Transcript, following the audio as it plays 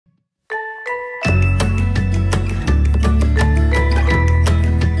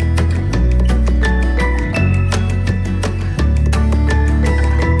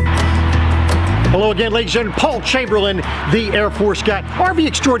again, ladies and gentlemen. Paul Chamberlain, the Air Force guy, RV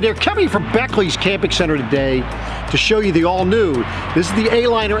extraordinaire, coming from Beckleys Camping Center today to show you the all-new. This is the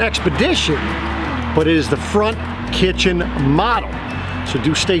Aliner Expedition, but it is the front kitchen model. So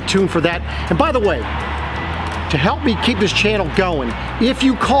do stay tuned for that. And by the way, to help me keep this channel going, if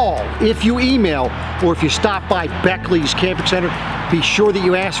you call, if you email, or if you stop by Beckleys Camping Center, be sure that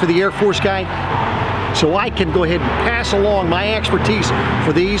you ask for the Air Force guy, so I can go ahead and pass along my expertise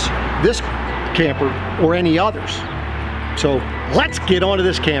for this camper or any others. So let's get onto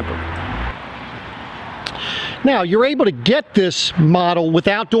this camper. Now, you're able to get this model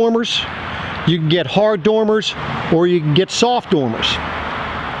without dormers. You can get hard dormers or you can get soft dormers.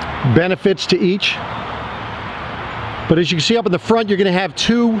 Benefits to each. But as you can see up in the front, you're going to have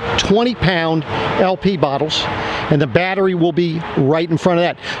two 20-pound LP bottles, and the battery will be right in front of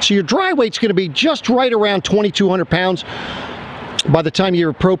that. So your dry weight's going to be just right around 2,200 pounds by the time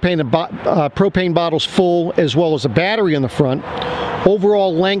your propane bottle's full, as well as the battery in the front.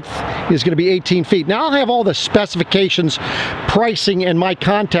 Overall length is going to be 18 feet. Now I'll have all the specifications, pricing, and my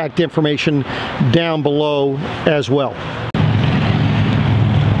contact information down below as well.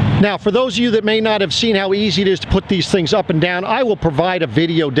 Now, for those of you that may not have seen how easy it is to put these things up and down, I will provide a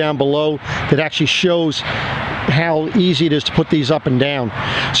video down below that actually shows how easy it is to put these up and down.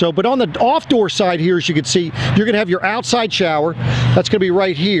 So, but on the off-door side here, as you can see, you're going to have your outside shower. That's going to be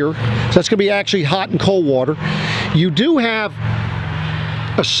right here. So that's going to be actually hot and cold water. You do have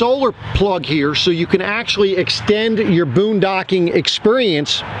a solar plug here, so you can actually extend your boondocking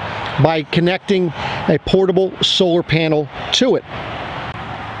experience by connecting a portable solar panel to it.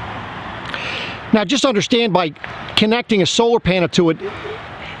 Now, just understand, by connecting a solar panel to it,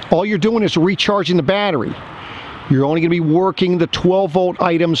 all you're doing is recharging the battery. You're only going to be working the 12-volt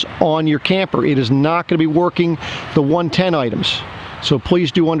items on your camper. It is not going to be working the 110 items. So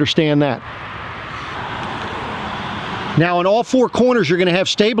please do understand that. Now, in all four corners, you're going to have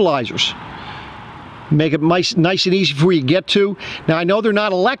stabilizers. Make it nice and easy for you to get to. Now, I know they're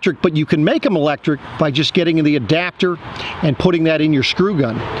not electric, but you can make them electric by just getting the adapter and putting that in your screw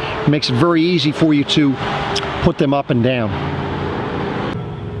gun. It makes it very easy for you to put them up and down.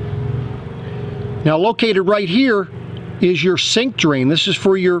 Now, located right here is your sink drain. This is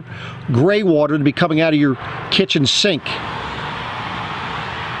for your gray water to be coming out of your kitchen sink.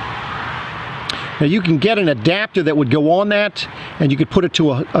 Now, you can get an adapter that would go on that, and you could put it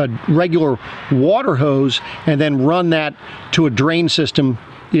to a regular water hose and then run that to a drain system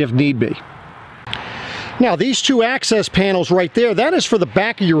if need be. Now, these two access panels right there, that is for the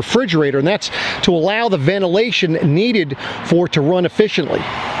back of your refrigerator, and that's to allow the ventilation needed for it to run efficiently.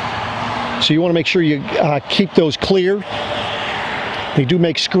 So you want to make sure you keep those clear. They do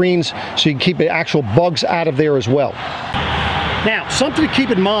make screens so you can keep the actual bugs out of there as well. Now, something to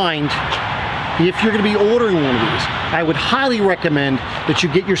keep in mind, if you're going to be ordering one of these, I would highly recommend that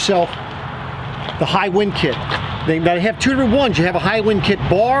you get yourself the high wind kit. They have two different ones. You have a high wind kit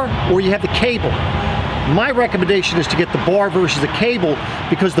bar, or you have the cable. My recommendation is to get the bar versus the cable,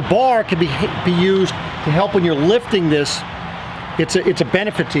 because the bar can be used to help when you're lifting this. It's a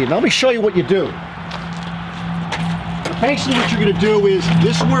benefit to you. Now, let me show you what you do. Basically, what you're going to do is,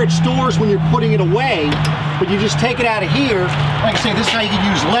 this is where it stores when you're putting it away, but you just take it out of here. Like I say, this is how you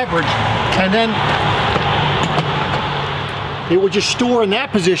can use leverage, and then it will just store in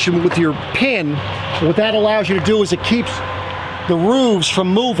that position with your pin. What that allows you to do is it keeps the roofs from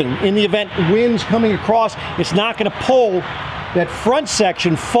moving. In the event wind's coming across, it's not going to pull that front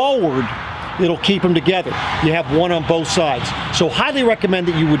section forward. It'll keep them together. You have one on both sides. So highly recommend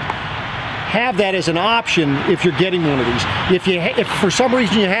that you would have that as an option if you're getting one of these. If for some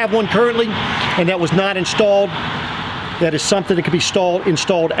reason you have one currently and that was not installed, that is something that can be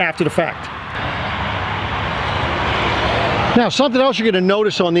installed after the fact. Now, something else you're going to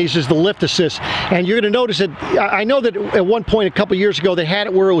notice on these is the lift assist, and you're going to notice that I know that at one point a couple years ago they had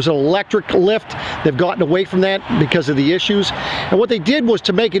it where it was an electric lift. They've gotten away from that because of the issues, and what they did was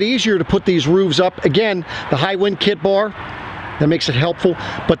to make it easier to put these roofs up. Again, the high wind kit bar, that makes it helpful,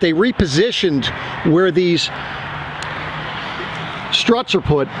 but they repositioned where these struts are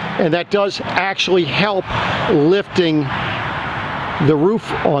put, and that does actually help lifting the roof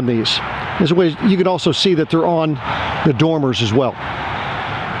on these. This way you can also see that they're on the dormers as well.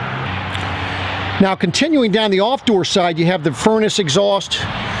 Now, continuing down the off-door side, you have the furnace exhaust.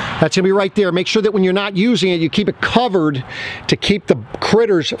 That's going to be right there. Make sure that when you're not using it, you keep it covered to keep the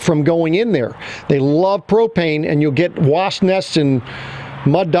critters from going in there. They love propane, and you'll get wasp nests and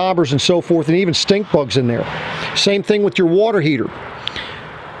mud daubers and so forth, and even stink bugs in there. Same thing with your water heater.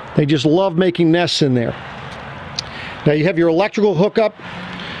 They just love making nests in there. Now, you have your electrical hookup.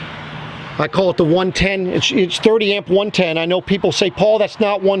 I call it the 110. It's 30 amp 110. I know people say, Paul, that's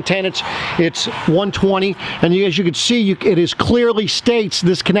not 110, it's 120. And as you can see, it is clearly states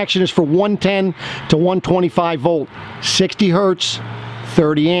this connection is for 110 to 125 volt, 60 hertz,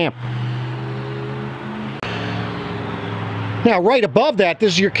 30 amp. Now, right above that,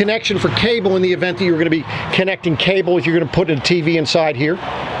 this is your connection for cable in the event that you're going to be connecting cable if you're going to put a TV inside here.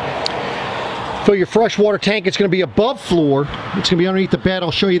 For your freshwater tank, it's going to be above floor. It's going to be underneath the bed.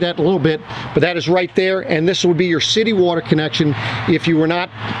 I'll show you that in a little bit, but that is right there, and this would be your city water connection if you were not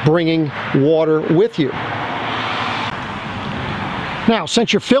bringing water with you. Now,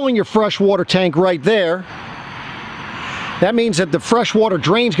 since you're filling your freshwater tank right there, that means that the freshwater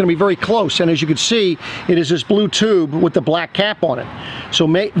drain is going to be very close, and as you can see, it is this blue tube with the black cap on it. So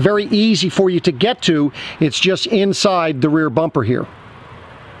very easy for you to get to. It's just inside the rear bumper here.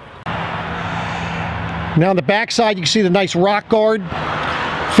 Now on the back side, you can see the nice rock guard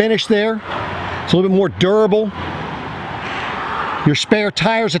finish there. It's a little bit more durable. Your spare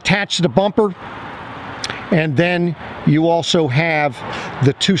tires attached to the bumper. And then you also have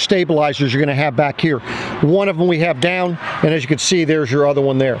the two stabilizers you're going to have back here. One of them we have down, and as you can see, there's your other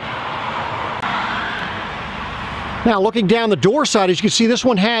one there. Now looking down the door side, as you can see, this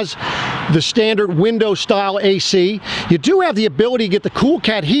one has the standard window style AC. You do have the ability to get the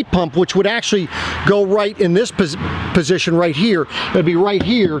CoolCat heat pump, which would actually go right in this position right here. It would be right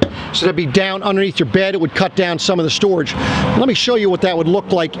here, so that'd be down underneath your bed. It would cut down some of the storage. Let me show you what that would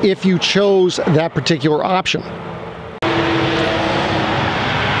look like if you chose that particular option.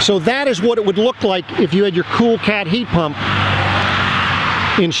 So that is what it would look like if you had your CoolCat heat pump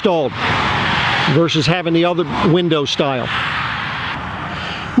installed versus having the other window style.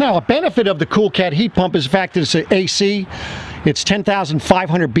 Now, a benefit of the CoolCat heat pump is the fact that it's an AC. It's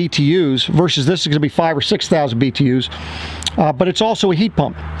 10,500 BTUs versus this is going to be 5,000 or 6,000 BTUs, but it's also a heat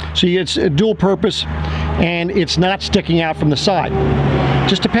pump. So it's a dual purpose, and it's not sticking out from the side.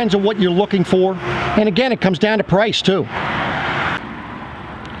 Just depends on what you're looking for, and again, it comes down to price too.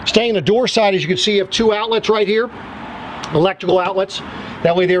 Staying on the door side, as you can see, you have two outlets right here, electrical outlets.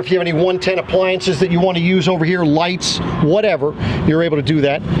 That way there, if you have any 110 appliances that you want to use over here, lights, whatever, you're able to do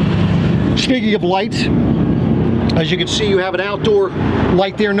that. Speaking of lights, as you can see, you have an outdoor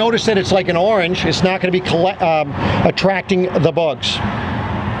light there. Notice that it's like an orange. It's not going to be attracting the bugs.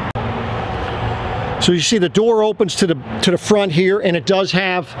 So you see the door opens to the front here, and it does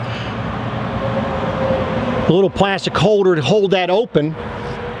have a little plastic holder to hold that open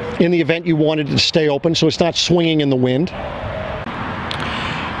in the event you wanted it to stay open, so it's not swinging in the wind.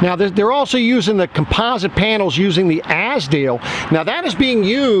 Now they're also using the composite panels using the Azdel. Now that is being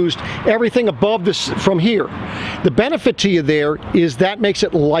used everything above this from here. The benefit to you there is that makes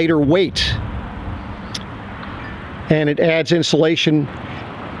it lighter weight, and it adds insulation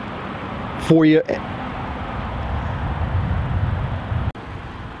for you.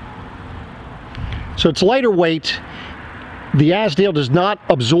 So it's lighter weight. The Azdel does not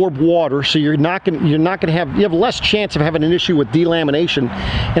absorb water, so you have less chance of having an issue with delamination,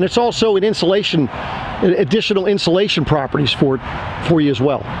 and it's also an insulation, additional insulation properties for you as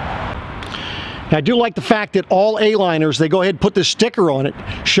well. Now, I do like the fact that all A-liners, they go ahead and put this sticker on it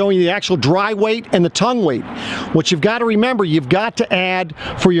showing you the actual dry weight and the tongue weight. What you've got to remember, you've got to add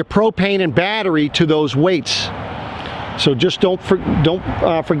for your propane and battery to those weights. So just don't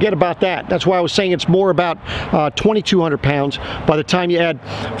forget about that. That's why I was saying it's more about 2,200 pounds. By the time you add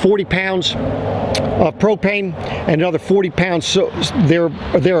 40 pounds of propane and another 40 pounds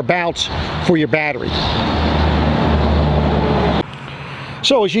thereabouts for your battery.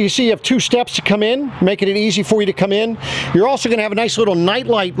 So as you see, you have two steps to come in, making it easy for you to come in. You're also going to have a nice little night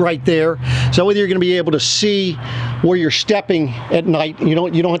light right there, so whether you're going to be able to see where you're stepping at night, you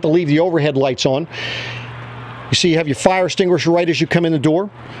don't have to leave the overhead lights on. You see you have your fire extinguisher right as you come in the door.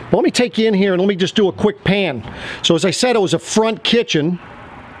 But let me take you in here and let me just do a quick pan. So as I said, it was a front kitchen.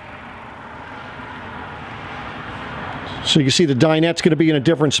 So you can see the dinette's going to be in a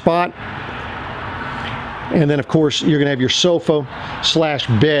different spot. And then of course you're going to have your sofa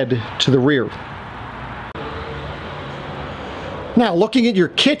 / bed to the rear. Now looking at your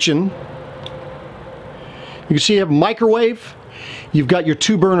kitchen, you can see you have a microwave. You've got your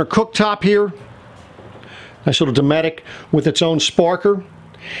 2-burner cooktop here. Nice little Dometic with its own sparker.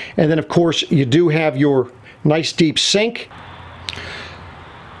 And then of course you do have your nice deep sink.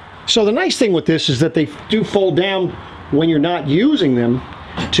 So the nice thing with this is that they do fold down when you're not using them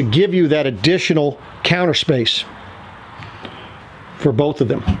to give you that additional counter space for both of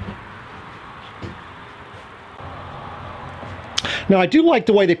them. Now I do like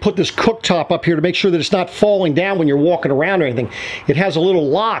the way they put this cooktop up here to make sure that it's not falling down when you're walking around or anything. It has a little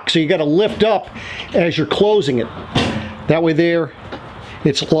lock, so you got to lift up as you're closing it. That way there,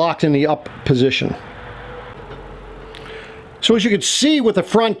 it's locked in the up position. So as you can see with the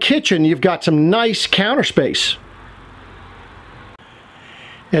front kitchen, you've got some nice counter space,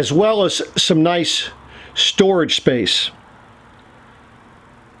 as well as some nice storage space.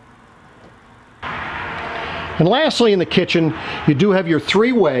 And lastly, in the kitchen, you do have your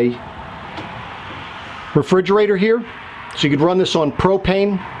three-way refrigerator here. So you could run this on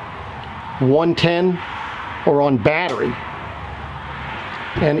propane, 110, or on battery.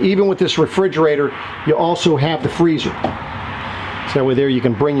 And even with this refrigerator, you also have the freezer. So that way there you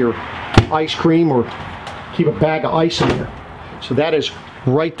can bring your ice cream or keep a bag of ice in there. So that is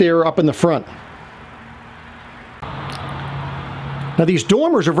right there up in the front. Now these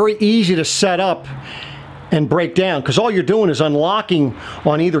dormers are very easy to set up and break down, because all you're doing is unlocking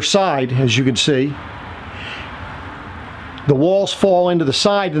on either side, as you can see. The walls fall into the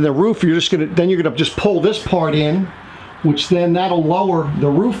side, and the roof, you're gonna just pull this part in, which then that'll lower the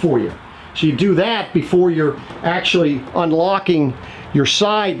roof for you. So you do that before you're actually unlocking your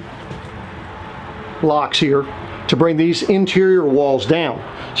side locks here to bring these interior walls down.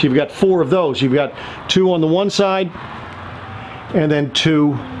 So you've got 4 of those. You've got 2 on the one side and then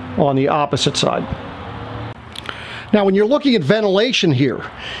 2 on the opposite side. Now when you're looking at ventilation here,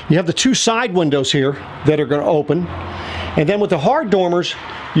 you have the 2 side windows here that are going to open, and then with the hard dormers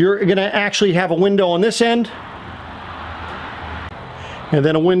you're going to actually have a window on this end and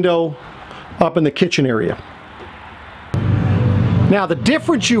then a window up in the kitchen area. Now the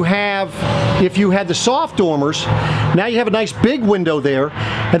difference you have, if you had the soft dormers, now you have a nice big window there,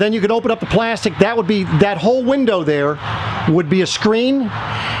 and then you could open up the plastic. That would be, that whole window there would be a screen,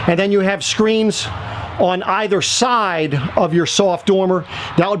 and then you have screens on either side of your soft dormer.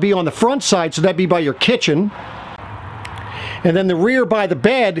 That would be on the front side, so that'd be by your kitchen. And then the rear by the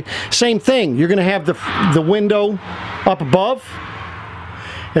bed, same thing. You're going to have the window up above,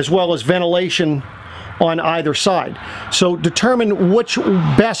 as well as ventilation on either side. So determine which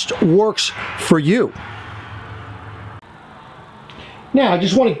best works for you. Now I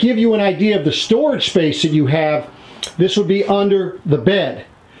just want to give you an idea of the storage space that you have. This would be under the bed.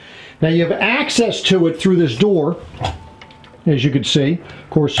 Now you have access to it through this door, as you can see. Of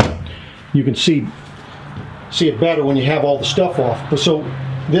course, you can see it better when you have all the stuff off. But so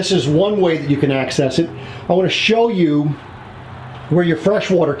this is one way that you can access it. I want to show you where your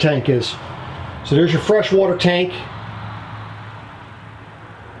freshwater tank is. So there's your freshwater tank,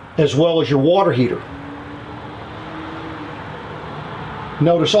 as well as your water heater.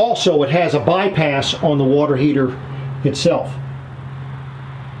 Notice also it has a bypass on the water heater itself.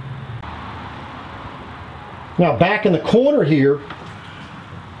 Now back in the corner here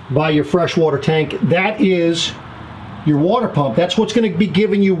by your freshwater tank, that is your water pump. That's what's going to be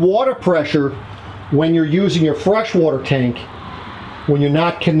giving you water pressure when you're using your freshwater tank, when you're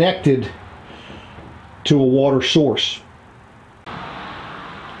not connected to a water source.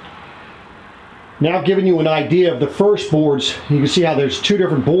 Now giving you an idea of the first boards, you can see how there's 2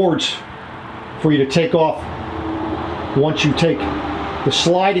 different boards for you to take off once you take the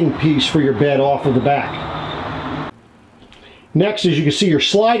sliding piece for your bed off of the back. Next, as you can see, your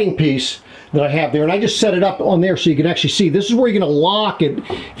sliding piece that I have there, and I just set it up on there so you can actually see. This is where you're going to lock it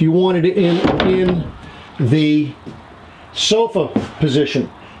if you wanted it in the sofa position.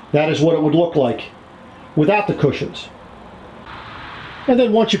 That is what it would look like without the cushions. And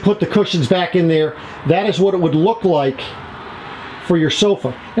then once you put the cushions back in there, that is what it would look like for your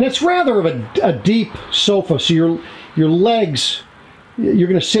sofa. And it's rather of a deep sofa, so your legs, you're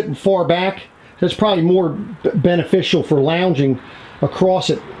going to sit far back. That's probably more beneficial for lounging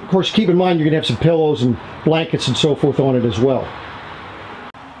across it. Of course, keep in mind you're going to have some pillows and blankets and so forth on it as well.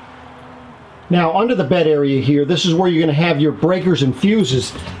 Now under the bed area here, this is where you're going to have your breakers and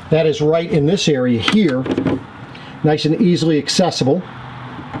fuses. That is right in this area here. Nice and easily accessible.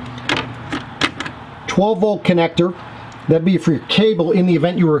 12-volt connector. That'd be for your cable in the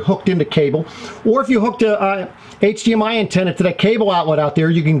event you were hooked into cable. Or if you hooked a HDMI antenna to that cable outlet out there,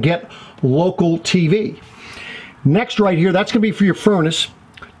 you can get local TV. Next right here, that's going to be for your furnace.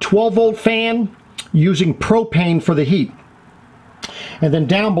 12-volt fan using propane for the heat. And then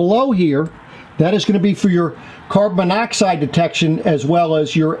down below here, that is going to be for your carbon monoxide detection as well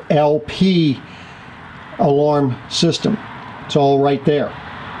as your LP alarm system. It's all right there.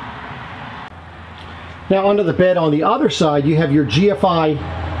 Now under the bed on the other side, you have your GFI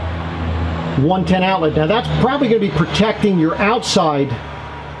 110 outlet. Now that's probably going to be protecting your outside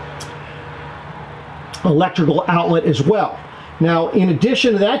electrical outlet as well. Now, in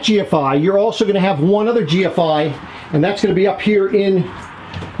addition to that GFI, you're also going to have one other GFI, and that's going to be up here in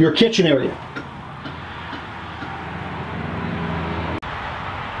your kitchen area.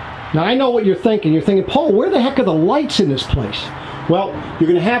 Now, I know what you're thinking. You're thinking, Paul, where the heck are the lights in this place? Well, you're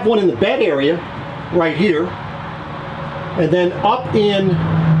going to have one in the bed area right here, and then up in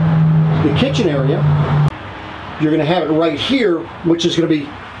the kitchen area, you're going to have it right here, which is going to be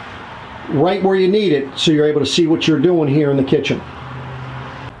right where you need it, so you're able to see what you're doing here in the kitchen.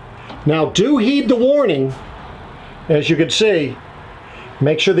 Now, do heed the warning. As you can see,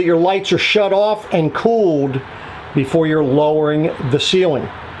 make sure that your lights are shut off and cooled before you're lowering the ceiling.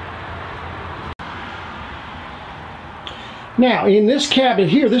 Now, in this cabinet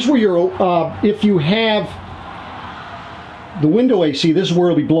here, this is where you're, if you have the window AC, this is where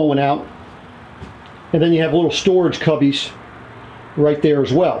it'll be blowing out. And then you have little storage cubbies right there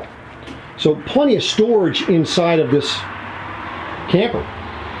as well. So plenty of storage inside of this camper.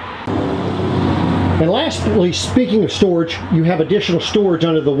 And lastly, speaking of storage, you have additional storage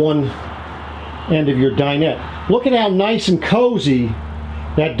under the one end of your dinette. Look at how nice and cozy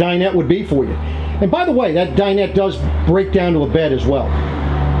that dinette would be for you. And by the way, that dinette does break down to a bed as well.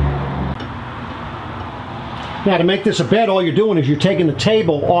 Now, to make this a bed, all you're doing is you're taking the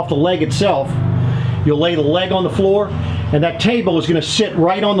table off the leg itself. You'll lay the leg on the floor, and that table is going to sit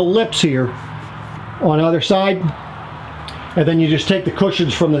right on the lips here on the other side. And then you just take the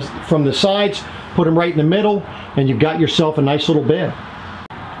cushions from the sides, put them right in the middle, and you've got yourself a nice little bed.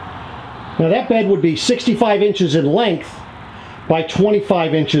 Now, that bed would be 65 inches in length by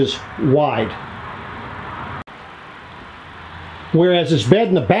 25 inches wide. Whereas this bed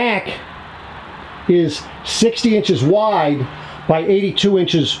in the back is 60 inches wide by 82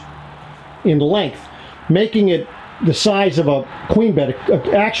 inches in length, making it the size of a queen bed.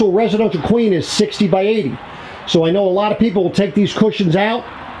 An actual residential queen is 60 by 80. So I know a lot of people will take these cushions out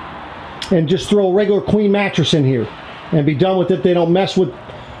and just throw a regular queen mattress in here and be done with it. They don't mess with,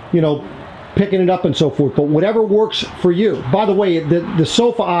 you know, picking it up and so forth. But whatever works for you. By the way, the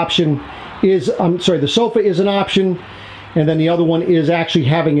sofa option is, the sofa is an option, and then the other one is actually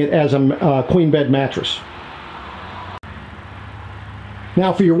having it as a queen bed mattress.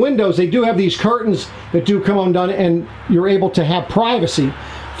 Now, for your windows, they do have these curtains that do come undone, and you're able to have privacy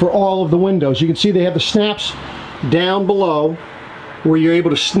for all of the windows. You can see they have the snaps down below where you're able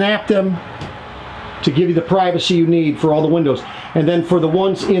to snap them to give you the privacy you need for all the windows. And then for the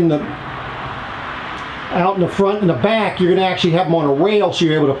ones in the out in the front and the back, you're going to actually have them on a rail, so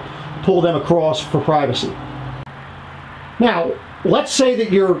you're able to pull them across for privacy. Now, let's say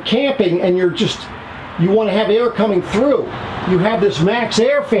that you're camping and you want to have air coming through. You have this max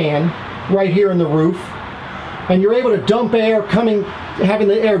air fan right here in the roof, and you're able to dump air having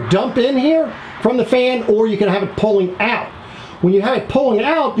the air dump in here from the fan, or you can have it pulling out. When you have it pulling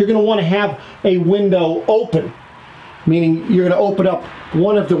out, you're going to want to have a window open, meaning you're going to open up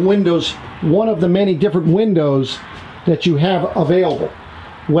one of the windows, one of the many different windows that you have available,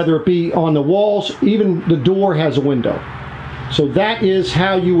 whether it be on the walls, even the door has a window. So that is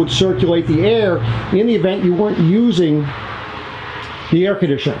how you would circulate the air in the event you weren't using the air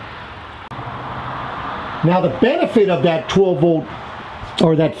conditioner. Now, the benefit of that 12 volt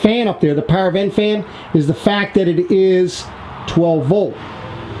or that fan up there, the power vent fan, is the fact that it is 12 volt.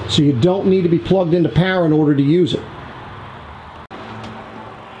 So you don't need to be plugged into power in order to use it.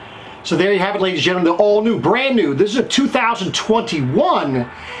 So there you have it, ladies and gentlemen, the all new, brand new, this is a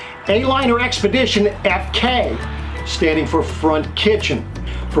 2021 Aliner Expedition FK, standing for front kitchen.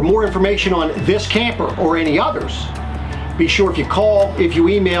 For more information on this camper or any others, be sure if you call, if you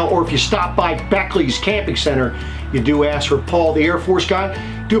email, or if you stop by Beckleys Camping Center, you do ask for Paul, the Air Force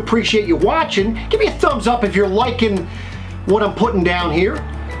guy. Do appreciate you watching. Give me a thumbs up if you're liking what I'm putting down here.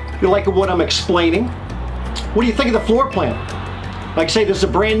 If you're liking what I'm explaining. What do you think of the floor plan? Like I say, this is a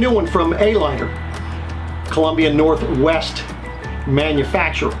brand new one from Aliner, Columbia Northwest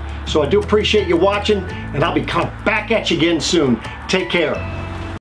manufacturer. So I do appreciate you watching, and I'll be coming back at you again soon. Take care.